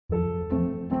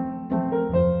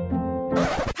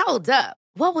Hold up.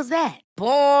 What was that?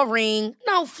 Boring.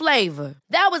 No flavor.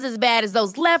 That was as bad as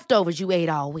those leftovers you ate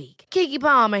all week. Keke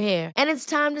Palmer here. And it's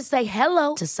time to say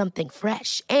hello to something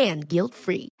fresh and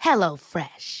guilt-free. Hello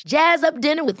Fresh. Jazz up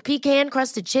dinner with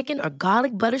pecan-crusted chicken or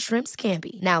garlic butter shrimp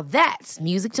scampi. Now that's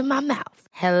music to my mouth.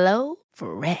 Hello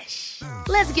Fresh.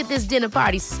 Let's get this dinner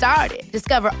party started.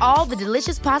 Discover all the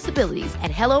delicious possibilities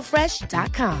at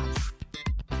hellofresh.com.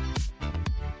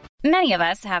 Many of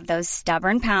us have those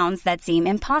stubborn pounds that seem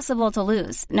impossible to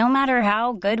lose, no matter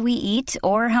how good we eat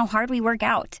or how hard we work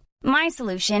out. My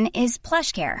solution is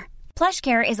PlushCare.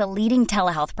 PlushCare is a leading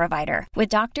telehealth provider with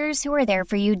doctors who are there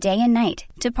for you day and night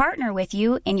to partner with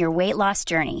you in your weight loss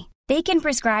journey. They can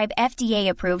prescribe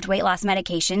FDA-approved weight loss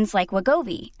medications like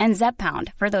Wegovy and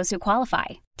Zepbound for those who qualify.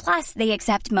 Plus, they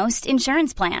accept most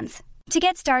insurance plans. To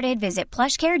get started, visit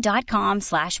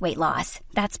plushcare.com/weightloss.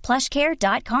 That's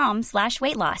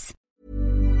plushcare.com/weightloss.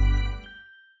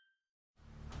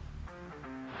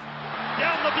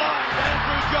 Down the blind,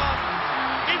 Andrew John.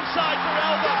 Inside for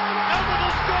Albert. Albert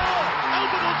will score.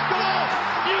 Albert will score.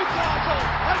 Newcastle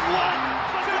have won.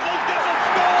 Fiddler's going to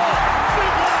score.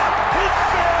 Fiddler, it's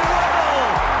farewell.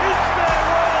 It's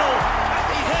farewell. And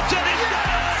he hits it. He's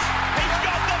got it. He's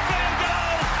got the field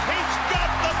goal. He's got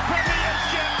the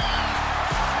premiership.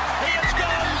 He has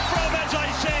gone from, as I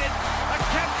said, a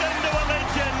captain to a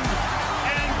legend,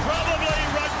 and probably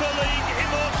rugby league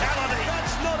immortality.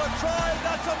 That's not a try,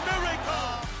 that's a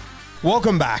miracle.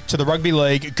 Welcome back to the Rugby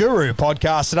League Guru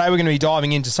podcast. Today we're going to be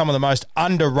diving into some of the most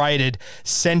underrated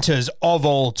centres of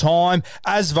all time,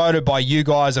 as voted by you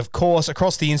guys, of course,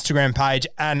 across the Instagram page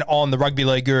and on the Rugby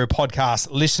League Guru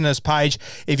podcast listeners page.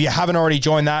 If you haven't already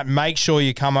joined that, make sure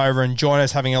you come over and join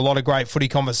us, having a lot of great footy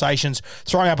conversations,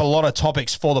 throwing up a lot of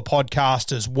topics for the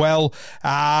podcast as well.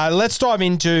 Let's dive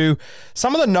into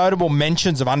some of the notable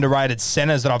mentions of underrated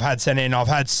centres that I've had sent in. I've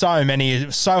had so many,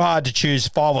 it's so hard to choose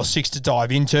 5 or 6 to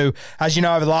dive into. As you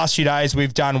know, over the last few days,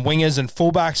 we've done wingers and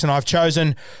fullbacks, and I've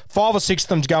chosen 5 or 6 of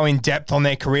them to go in depth on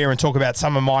their career and talk about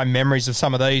some of my memories of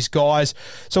some of these guys.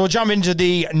 So we'll jump into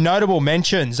the notable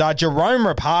mentions. Jerome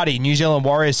Rapati, New Zealand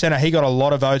Warriors centre, he got a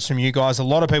lot of votes from you guys. A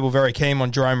lot of people very keen on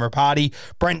Jerome Rapati.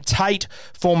 Brent Tate,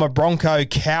 former Bronco,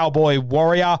 Cowboy,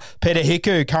 Warrior. Peter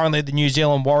Hiku, currently at the New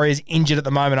Zealand Warriors, injured at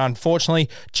the moment, unfortunately.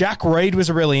 Jack Reed was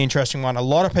a really interesting one. A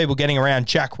lot of people getting around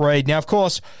Jack Reed. Now, of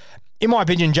course, in my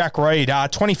opinion, Jack Reed,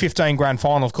 2015 grand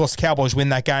final, of course, the Cowboys win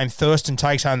that game. Thurston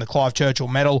takes home the Clive Churchill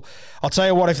medal. I'll tell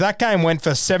you what, if that game went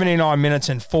for 79 minutes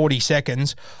and 40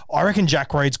 seconds, I reckon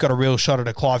Jack Reed's got a real shot at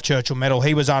a Clive Churchill medal.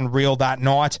 He was unreal that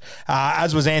night,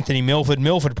 as was Anthony Milford.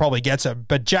 Milford probably gets it,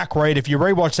 but Jack Reed, if you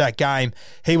rewatch that game,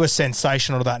 he was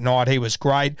sensational that night. He was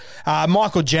great.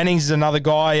 Michael Jennings is another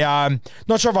guy.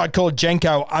 Not sure if I'd call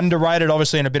Jenko underrated,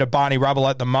 obviously in a bit of Barney rubble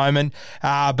at the moment,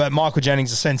 but Michael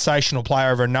Jennings is a sensational player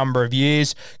over a number of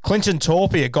years. Clinton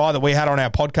Torpey, a guy that we had on our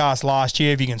podcast last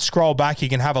year. If you can scroll back, you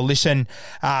can have a listen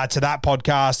to that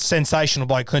podcast. Sensational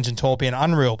bloke, Clinton Torpey, an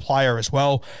unreal player as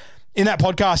well. In that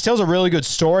podcast, tells a really good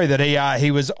story that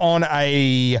he was on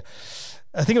I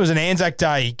think it was an Anzac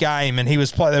Day game, and there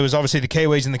was obviously the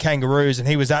Kiwis and the Kangaroos, and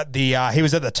he was at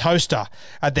the Toaster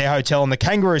at their hotel, and the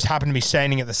Kangaroos happened to be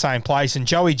standing at the same place, and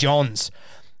Joey Johns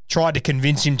tried to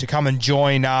convince him to come and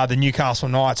join the Newcastle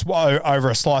Knights over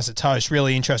a slice of toast.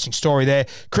 Really interesting story there.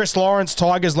 Chris Lawrence,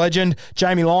 Tigers legend.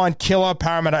 Jamie Lyon, killer.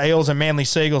 Parramatta Eels and Manly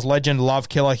Seagulls legend. Love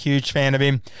killer. Huge fan of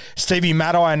him. Stevie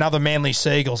Matai, another Manly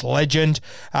Seagulls legend.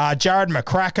 Jared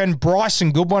McCracken.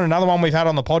 Bryson Goodwin, another one we've had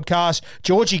on the podcast.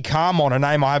 Georgie Carmon, a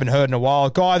name I haven't heard in a while.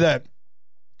 A guy that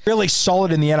really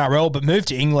solid in the NRL, but moved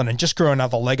to England and just grew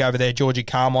another leg over there. Georgie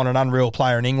Carmon, an unreal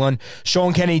player in England.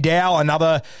 Sean Kenny Dow,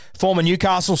 another former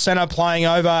Newcastle centre playing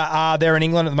over there in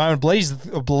England at the moment.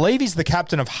 I believe he's the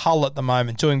captain of Hull at the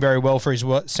moment, doing very well for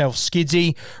himself.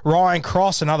 Skidsy. Ryan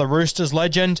Cross, another Roosters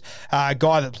legend, a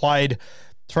guy that played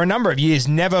for a number of years,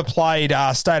 never played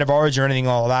State of Origin or anything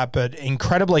like that, but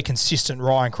incredibly consistent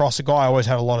Ryan Cross, a guy I always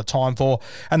had a lot of time for.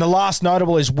 And the last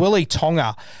notable is Willie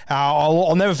Tonga.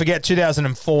 I'll never forget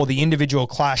 2004, the individual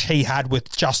clash he had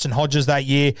with Justin Hodges that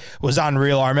year was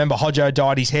unreal. I remember Hodjo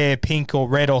dyed his hair pink or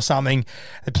red or something.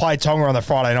 They played Tonga on the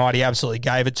Friday night. He absolutely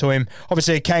gave it to him.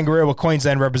 Obviously a Kangaroo, a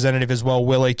Queensland representative as well,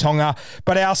 Willie Tonga.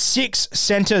 But our 6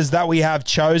 centres that we have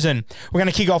chosen, we're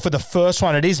going to kick off with the first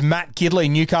one. It is Matt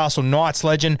Gidley, Newcastle Knights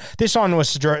legend. This one was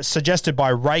suggested by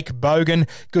Rake Bogan.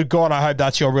 Good God, I hope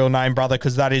that's your real name, brother,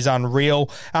 because that is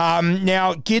unreal.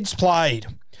 Now, Gids played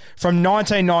from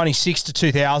 1996 to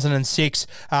 2006,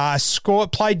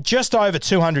 played just over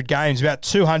 200 games, about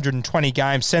 220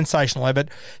 games, sensational effort,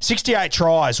 68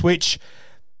 tries, which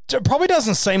It probably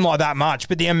doesn't seem like that much,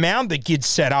 but the amount that Gid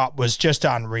set up was just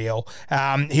unreal.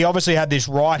 He obviously had this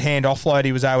right-hand offload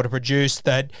he was able to produce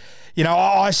that, you know,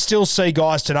 I still see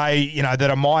guys today, you know, that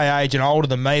are my age and older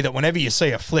than me, that whenever you see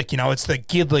a flick, you know, it's the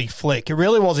Gidley flick. It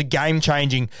really was a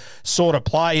game-changing sort of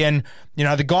play. And, you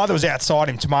know, the guy that was outside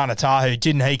him, Tamana Tahu,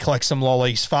 didn't he collect some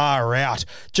lollies far out?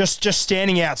 Just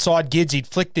standing outside Gids, he'd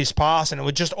flick this pass and it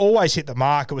would just always hit the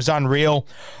mark. It was unreal.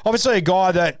 Obviously a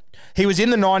guy that he was in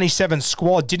the 97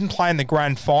 squad, didn't play in the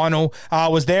grand final,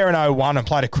 was there in 01 and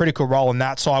played a critical role in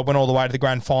that side, went all the way to the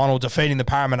grand final, defeating the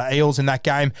Parramatta Eels in that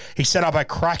game. He set up a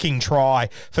cracking try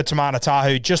for Tamana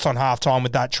Tahu just on halftime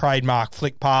with that trademark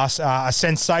flick pass. A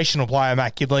sensational player,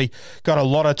 Matt Gidley. Got a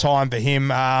lot of time for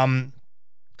him.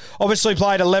 Obviously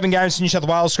played 11 games for New South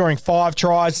Wales, scoring 5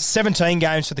 tries, 17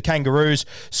 games for the Kangaroos,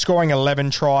 scoring 11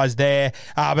 tries there.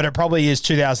 But it probably is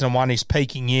 2001, his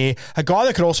peaking year. A guy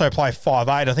that could also play 5'8".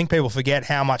 I think people forget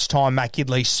how much time Matt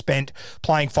Gidley spent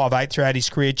playing 5'8" throughout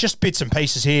his career. Just bits and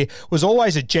pieces here. Was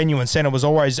always a genuine centre, was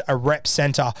always a rep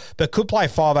centre, but could play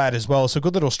 5'8" as well. So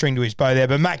good little string to his bow there.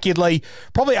 But Matt Gidley,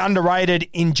 probably underrated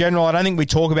in general. I don't think we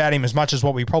talk about him as much as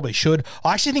what we probably should.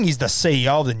 I actually think he's the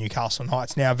CEO of the Newcastle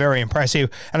Knights now. Very impressive.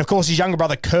 And of course, his younger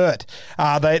brother, Kurt,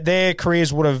 their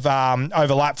careers would have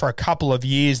overlapped for a couple of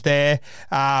years there,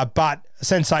 but a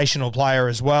sensational player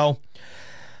as well.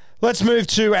 Let's move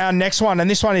to our next one, and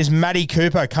this one is Matty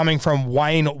Cooper coming from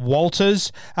Wayne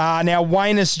Walters. Now,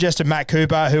 Wayne has suggested Matt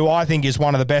Cooper, who I think is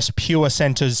one of the best pure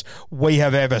centres we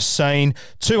have ever seen.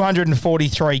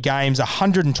 243 games,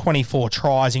 124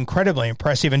 tries, incredibly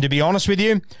impressive. And to be honest with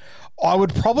you, I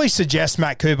would probably suggest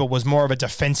Matt Cooper was more of a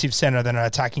defensive centre than an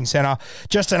attacking centre.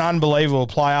 Just an unbelievable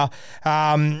player.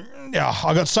 I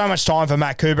got so much time for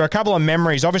Matt Cooper. A couple of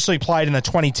memories. Obviously played in the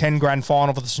 2010 grand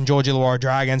final for the St. George Illawarra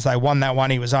Dragons. They won that one.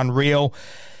 He was unreal.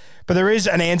 But there is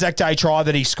an Anzac Day try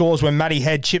that he scores when Matty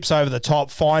Head chips over the top,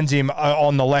 finds him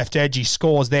on the left edge. He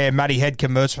scores there. Matty Head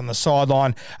converts from the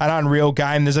sideline. An unreal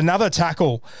game. There's another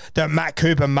tackle that Matt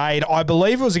Cooper made. I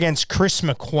believe it was against Chris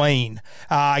McQueen,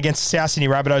 against the South Sydney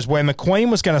Rabbitohs, where McQueen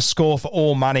was going to score for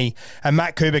all money. And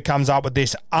Matt Cooper comes up with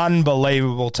this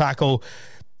unbelievable tackle.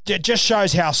 It just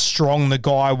shows how strong the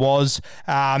guy was.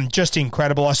 Just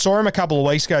incredible. I saw him a couple of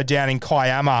weeks ago down in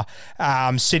Kiama,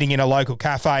 sitting in a local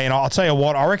cafe, and I'll tell you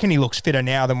what, I reckon he looks fitter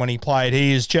now than when he played.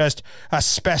 He is just a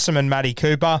specimen, Matty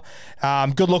Cooper.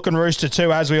 Good-looking rooster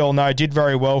too, as we all know, did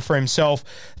very well for himself.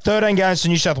 13 games to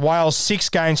New South Wales, 6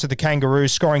 games to the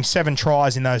Kangaroos, scoring 7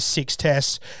 tries in those 6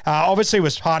 tests. Obviously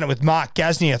was partnered with Mark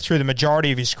Gasnier through the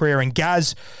majority of his career, and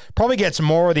Gaz probably gets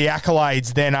more of the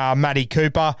accolades than Matty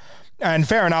Cooper. And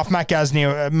fair enough, Mark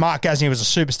Gasnier was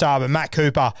a superstar, but Matt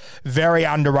Cooper, very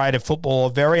underrated footballer,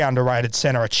 very underrated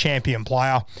centre, a champion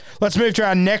player. Let's move to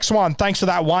our next one. Thanks for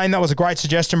that, Wayne. That was a great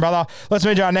suggestion, brother. Let's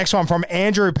move to our next one from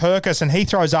Andrew Perkis, and he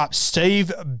throws up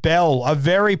Steve Bell, a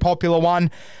very popular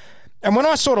one. And when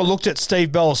I sort of looked at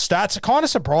Steve Bell's stats, it kind of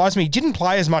surprised me. He didn't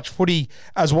play as much footy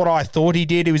as what I thought he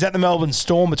did. He was at the Melbourne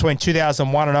Storm between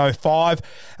 2001 and 05.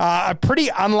 A pretty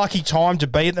unlucky time to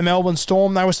be at the Melbourne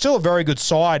Storm. They were still a very good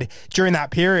side during that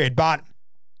period. But,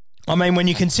 I mean, when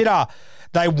you consider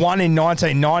they won in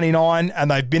 1999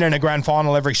 and they've been in a grand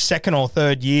final every second or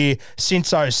third year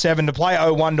since 07. To play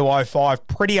 01 to 05,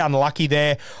 pretty unlucky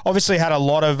there. Obviously had a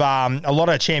lot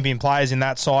of champion players in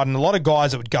that side and a lot of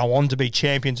guys that would go on to be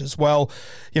champions as well.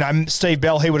 You know, Steve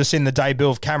Bell, he would have seen the debut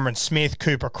of Cameron Smith,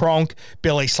 Cooper Cronk,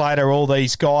 Billy Slater, all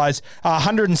these guys.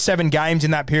 107 games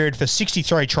in that period for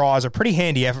 63 tries, a pretty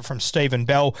handy effort from Stephen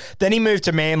Bell. Then he moved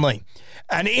to Manly.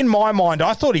 And in my mind,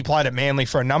 I thought he played at Manly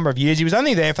for a number of years. He was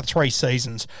only there for 3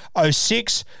 seasons,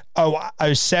 06,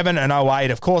 07 and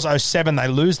 08. Of course, 07, they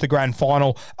lose the grand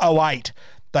final. 08,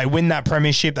 they win that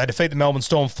premiership. They defeat the Melbourne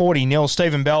Storm 40-0.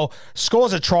 Stephen Bell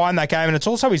scores a try in that game, and it's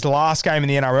also his last game in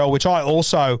the NRL, which I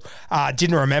also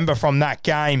didn't remember from that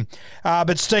game.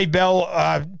 But Steve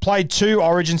Bell played 2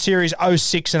 Origin series,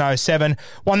 06 and 07.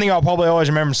 One thing I'll probably always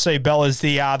remember Steve Bell is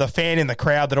the fan in the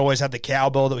crowd that always had the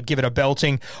cowbell that would give it a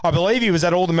belting. I believe he was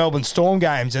at all the Melbourne Storm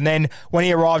games, and then when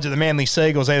he arrived at the Manly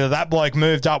Seagulls, either that bloke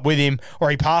moved up with him or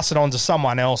he passed it on to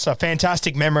someone else. A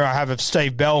fantastic memory I have of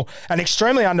Steve Bell, an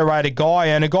extremely underrated guy,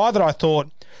 and a guy that I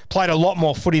thought played a lot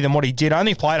more footy than what he did.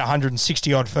 Only played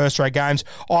 160-odd first-rate games.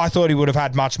 I thought he would have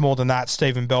had much more than that,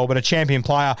 Stephen Bell, but a champion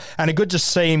player, and good to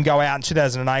see him go out in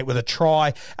 2008 with a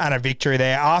try and a victory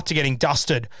there after getting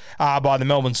dusted by the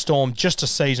Melbourne Storm just a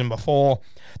season before.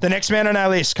 The next man on our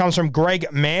list comes from Greg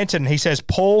Manton. He says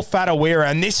Paul Fatawira,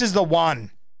 and this is the one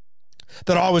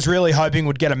that I was really hoping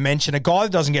would get a mention, a guy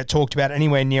that doesn't get talked about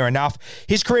anywhere near enough.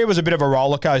 His career was a bit of a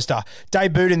roller coaster.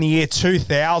 Debuted in the year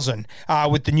 2000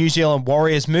 with the New Zealand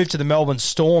Warriors, moved to the Melbourne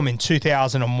Storm in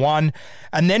 2001,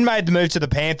 and then made the move to the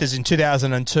Panthers in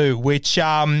 2002, which,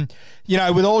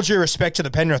 with all due respect to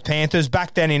the Penrith Panthers,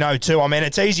 back then in 2002, I mean,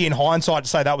 it's easy in hindsight to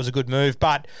say that was a good move,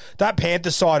 but that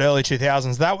Panthers side early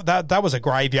 2000s, that was a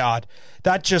graveyard.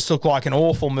 That just looked like an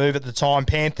awful move at the time.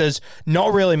 Panthers,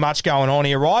 not really much going on.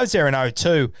 He arrives there in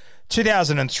 2002.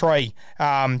 2003,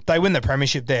 they win the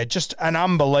premiership there. Just an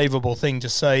unbelievable thing to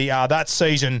see. That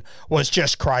season was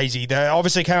just crazy. They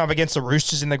obviously came up against the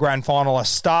Roosters in the grand final, a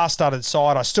star-studded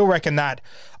side. I still reckon that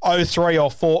 03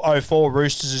 or 04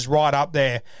 Roosters is right up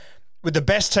there with the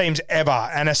best teams ever,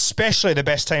 and especially the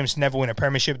best teams to never win a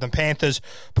premiership. The Panthers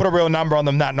put a real number on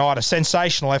them that night. A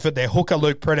sensational effort. Their hooker,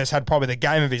 Luke Prentice, had probably the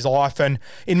game of his life, and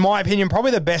in my opinion,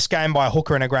 probably the best game by a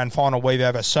hooker in a grand final we've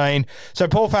ever seen. So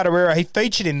Paul Whatuira, he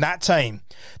featured in that team.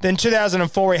 Then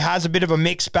 2004, he has a bit of a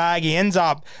mixed bag. He ends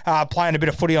up playing a bit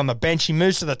of footy on the bench. He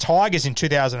moves to the Tigers in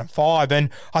 2005,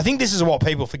 and I think this is what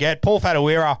people forget. Paul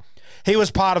Whatuira, he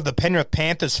was part of the Penrith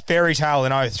Panthers fairy tale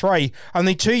in 2003.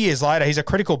 Only 2 years later, he's a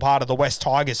critical part of the West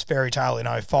Tigers fairy tale in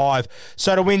 2005.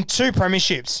 So to win 2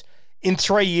 premierships in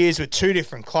 3 years with 2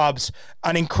 different clubs,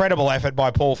 an incredible effort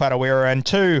by Paul Whatuira, and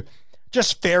 2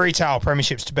 just fairy tale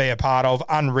premierships to be a part of.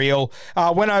 Unreal.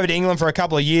 Went over to England for a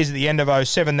couple of years at the end of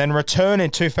 2007, then returned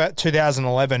in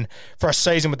 2011 for a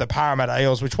season with the Parramatta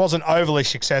Eels, which wasn't overly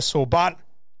successful, but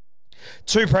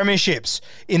 2 premierships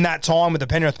in that time with the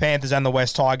Penrith Panthers and the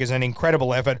West Tigers, an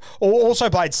incredible effort. Also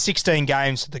played 16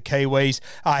 games for the Kiwis.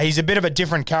 He's a bit of a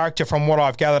different character from what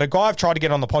I've gathered. A guy I've tried to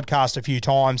get on the podcast a few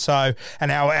times,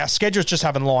 and our schedules just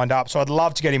haven't lined up, so I'd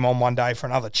love to get him on one day for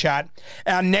another chat.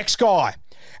 Our next guy,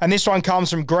 and this one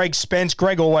comes from Greg Spence.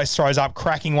 Greg always throws up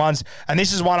cracking ones, and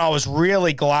this is one I was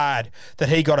really glad that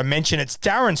he got a mention. It's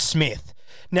Darren Smith.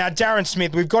 Now, Darren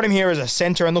Smith, we've got him here as a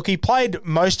centre, and look, he played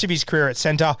most of his career at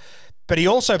centre, but he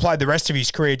also played the rest of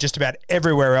his career just about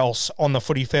everywhere else on the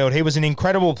footy field. He was an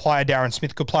incredible player, Darren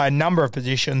Smith, could play a number of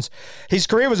positions. His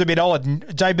career was a bit odd.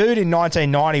 Debuted in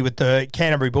 1990 with the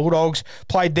Canterbury Bulldogs,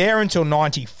 played there until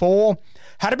 94.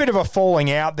 Had a bit of a falling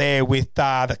out there with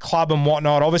the club and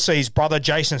whatnot. Obviously, his brother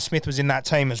Jason Smith was in that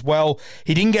team as well.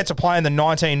 He didn't get to play in the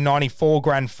 1994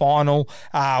 grand final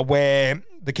where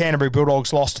the Canterbury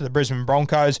Bulldogs lost to the Brisbane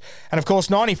Broncos. And of course,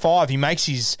 95, he makes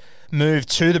his move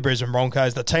to the Brisbane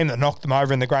Broncos, the team that knocked them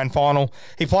over in the grand final.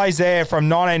 He plays there from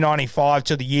 1995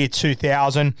 to the year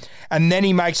 2000, and then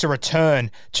he makes a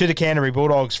return to the Canterbury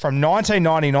Bulldogs from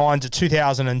 1999 to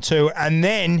 2002, and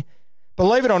then,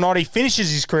 believe it or not, he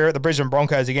finishes his career at the Brisbane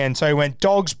Broncos again. So he went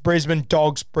Dogs, Brisbane.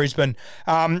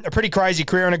 A pretty crazy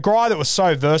career, and a guy that was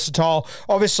so versatile.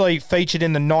 Obviously featured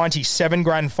in the 97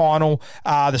 grand final,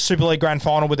 the Super League grand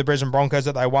final with the Brisbane Broncos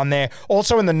that they won there.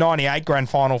 Also in the 98 grand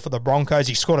final for the Broncos.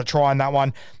 He scored a try in that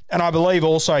one. And I believe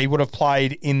also he would have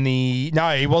played in the...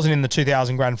 No, he wasn't in the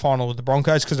 2000 grand final with the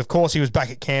Broncos because, of course, he was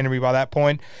back at Canterbury by that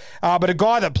point. But a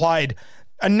guy that played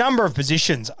a number of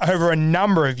positions over a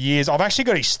number of years. I've actually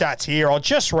got his stats here. I'll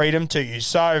just read them to you.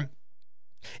 So,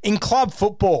 in club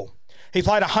football, he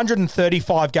played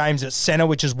 135 games at centre,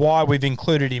 which is why we've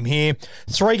included him here.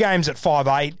 3 games at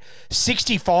 5'8",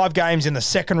 65 games in the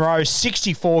second row,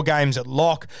 64 games at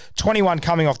lock, 21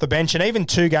 coming off the bench, and even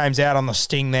 2 games out on the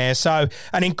sting there. So,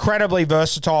 an incredibly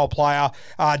versatile player,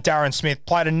 Darren Smith.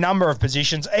 Played a number of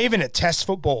positions, even at test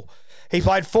football. He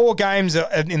played 4 games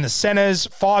in the centres,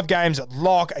 5 games at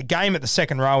lock, a game at the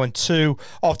second row, and 2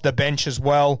 off the bench as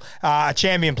well. A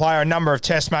champion player, a number of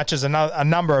test matches, a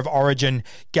number of origin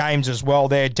games as well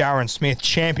there. Darren Smith,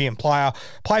 champion player,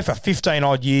 played for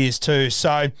 15-odd years too.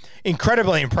 So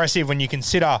incredibly impressive when you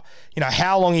consider,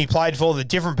 how long he played for, the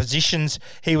different positions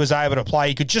he was able to play.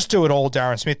 He could just do it all,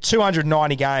 Darren Smith.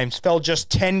 290 games, fell just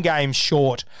 10 games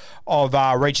short of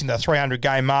reaching the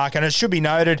 300-game mark. And it should be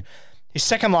noted, his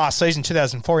second last season,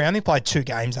 2004, he only played 2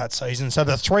 games that season, so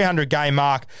the 300-game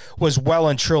mark was well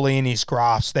and truly in his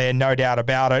grasp there, no doubt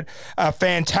about it. A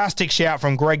fantastic shout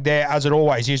from Greg there, as it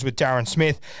always is with Darren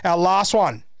Smith. Our last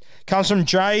one comes from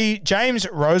James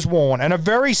Rosewarne, and a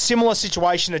very similar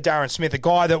situation to Darren Smith, a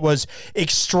guy that was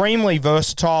extremely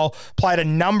versatile, played a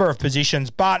number of positions,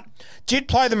 but did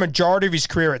play the majority of his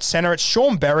career at centre. It's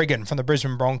Sean Berrigan from the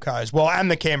Brisbane Broncos,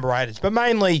 and the Canberra Raiders, but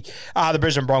mainly the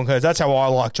Brisbane Broncos. That's how I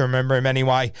like to remember him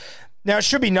anyway. Now, it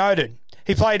should be noted,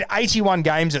 he played 81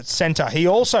 games at centre. He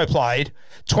also played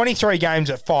 23 games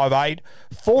at 5'8",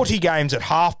 40 games at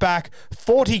halfback,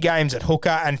 40 games at hooker,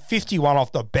 and 51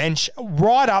 off the bench.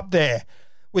 Right up there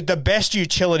with the best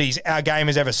utilities our game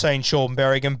has ever seen, Sean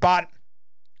Berrigan. But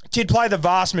did play the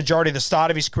vast majority of the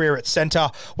start of his career at centre,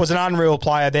 was an unreal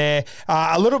player there.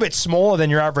 A little bit smaller than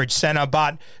your average centre,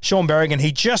 but Sean Berrigan,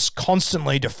 he just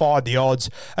constantly defied the odds.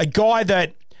 A guy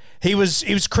that he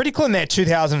was critical in that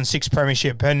 2006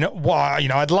 premiership, and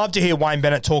I'd love to hear Wayne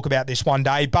Bennett talk about this one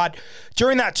day. But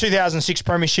during that 2006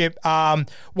 premiership,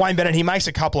 Wayne Bennett, he makes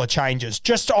a couple of changes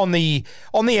just on the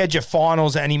edge of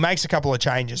finals, and he makes a couple of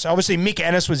changes. Obviously, Mick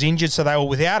Ennis was injured, so they were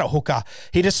without a hooker.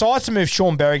 He decides to move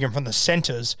Sean Berrigan from the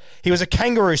centres. He was a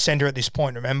kangaroo centre at this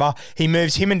point. Remember, he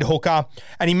moves him into hooker,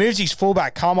 and he moves his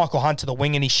fullback Carmichael Hunt to the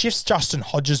wing, and he shifts Justin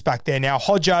Hodges back there. Now,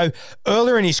 Hodjo,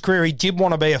 earlier in his career, he did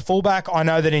want to be a fullback. I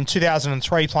know that in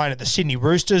 2003 playing at the Sydney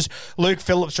Roosters, Luke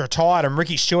Phillips retired and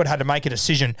Ricky Stewart had to make a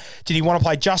decision. Did he want to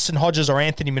play Justin Hodges or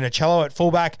Anthony Minicello at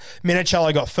fullback?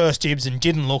 Minicello got first dibs and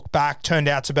didn't look back. Turned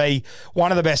out to be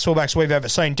one of the best fullbacks we've ever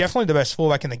seen. Definitely the best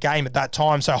fullback in the game at that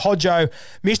time. So Hodjo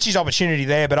missed his opportunity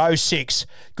there, but 06,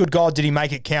 good God, did he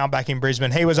make it count back in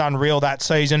Brisbane. He was unreal that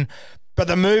season. But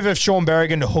the move of Sean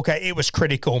Berrigan to hooker, it was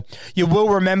critical. You will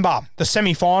remember the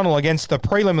semi-final against the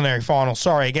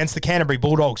against the Canterbury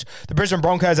Bulldogs. The Brisbane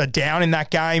Broncos are down in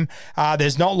that game.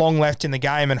 There's not long left in the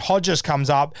game, and Hodges comes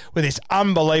up with this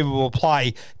unbelievable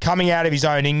play coming out of his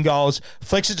own in-goals,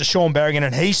 flicks it to Sean Berrigan,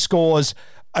 and he scores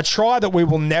a try that we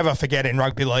will never forget in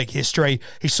rugby league history.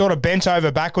 He sort of bent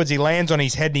over backwards, he lands on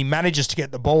his head, and he manages to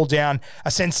get the ball down.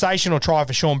 A sensational try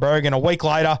for Sean Berrigan. A week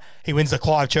later, he wins the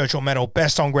Clive Churchill medal,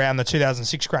 best on ground, the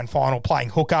 2006 grand final, playing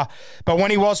hooker. But when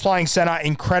he was playing centre,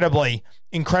 incredibly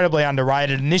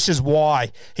underrated, and this is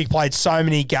why he played so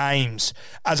many games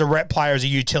as a rep player, as a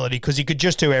utility, because he could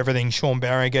just do everything. Sean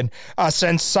Berrigan, a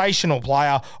sensational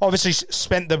player, obviously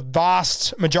spent the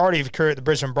vast majority of his career at the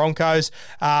Brisbane Broncos,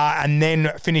 and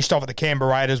then finished off at the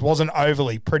Canberra Raiders. Wasn't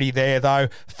overly pretty there, though,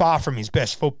 far from his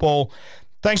best football.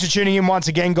 Thanks for tuning in once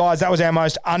again, guys. That was our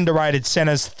most underrated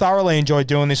centres. Thoroughly enjoyed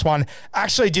doing this one.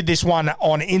 Actually did this one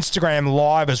on Instagram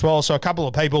Live as well, so a couple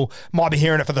of people might be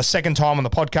hearing it for the second time on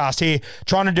the podcast here.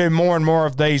 Trying to do more and more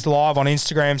of these live on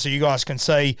Instagram so you guys can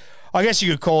see, I guess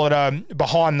you could call it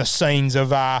behind the scenes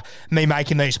of me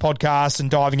making these podcasts and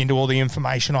diving into all the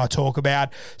information I talk about.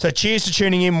 So cheers for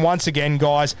tuning in once again,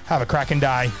 guys. Have a cracking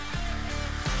day.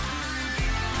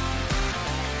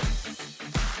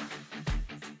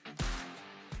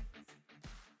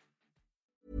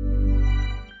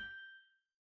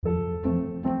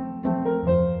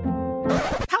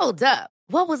 Hold up.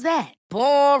 What was that?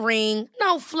 Boring.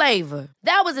 No flavor.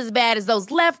 That was as bad as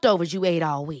those leftovers you ate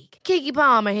all week. Keke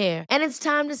Palmer here, and it's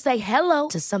time to say hello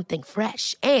to something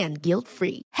fresh and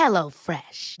guilt-free. Hello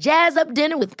Fresh. Jazz up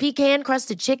dinner with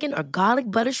pecan-crusted chicken or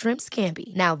garlic butter shrimp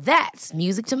scampi. Now that's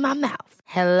music to my mouth.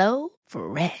 Hello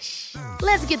Fresh.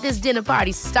 Let's get this dinner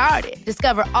party started.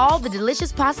 Discover all the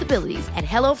delicious possibilities at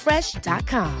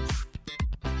HelloFresh.com.